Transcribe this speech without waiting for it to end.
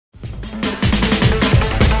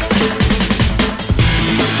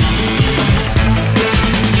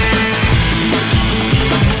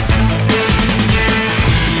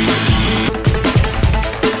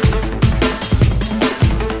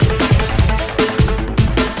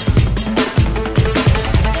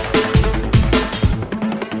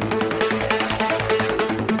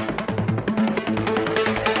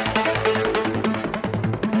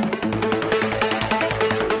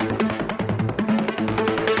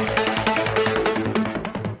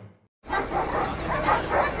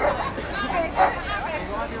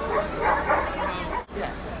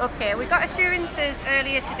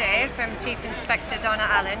from Chief Inspector Donna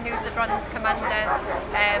Allen, who's the Bronze Commander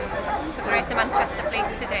for Greater Manchester Police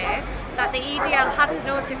today, that the EDL hadn't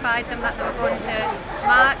notified them that they were going to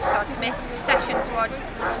march or to make a procession towards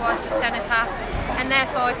the cenotaph, and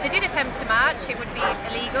therefore if they did attempt to march it would be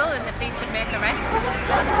illegal and the police would make arrests, and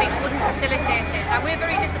that the police wouldn't facilitate it. Now we're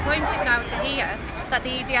very disappointed now to hear that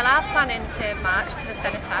the EDL are planning to march to the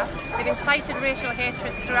cenotaph. They've incited racial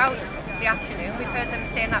hatred throughout the afternoon. We've heard them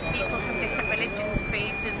saying that people from different religions,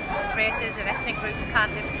 creeds and races and ethnic groups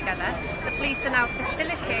can't live together. The police are now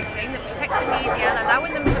facilitating, they're protecting the EDL,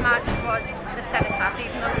 allowing them to march towards the cenotaph,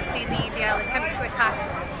 even though we've seen the EDL attempt to attack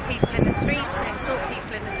people in the streets and insult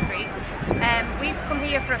people in the streets. We've come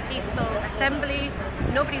here for a peaceful assembly.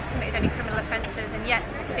 Nobody's committed any criminal offences, and yet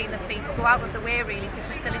we've seen the police go out of the way really to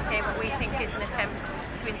facilitate what we think is an attempt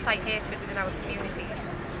to incite hatred within our communities.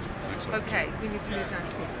 Okay, we need to move down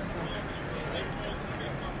to Peter's.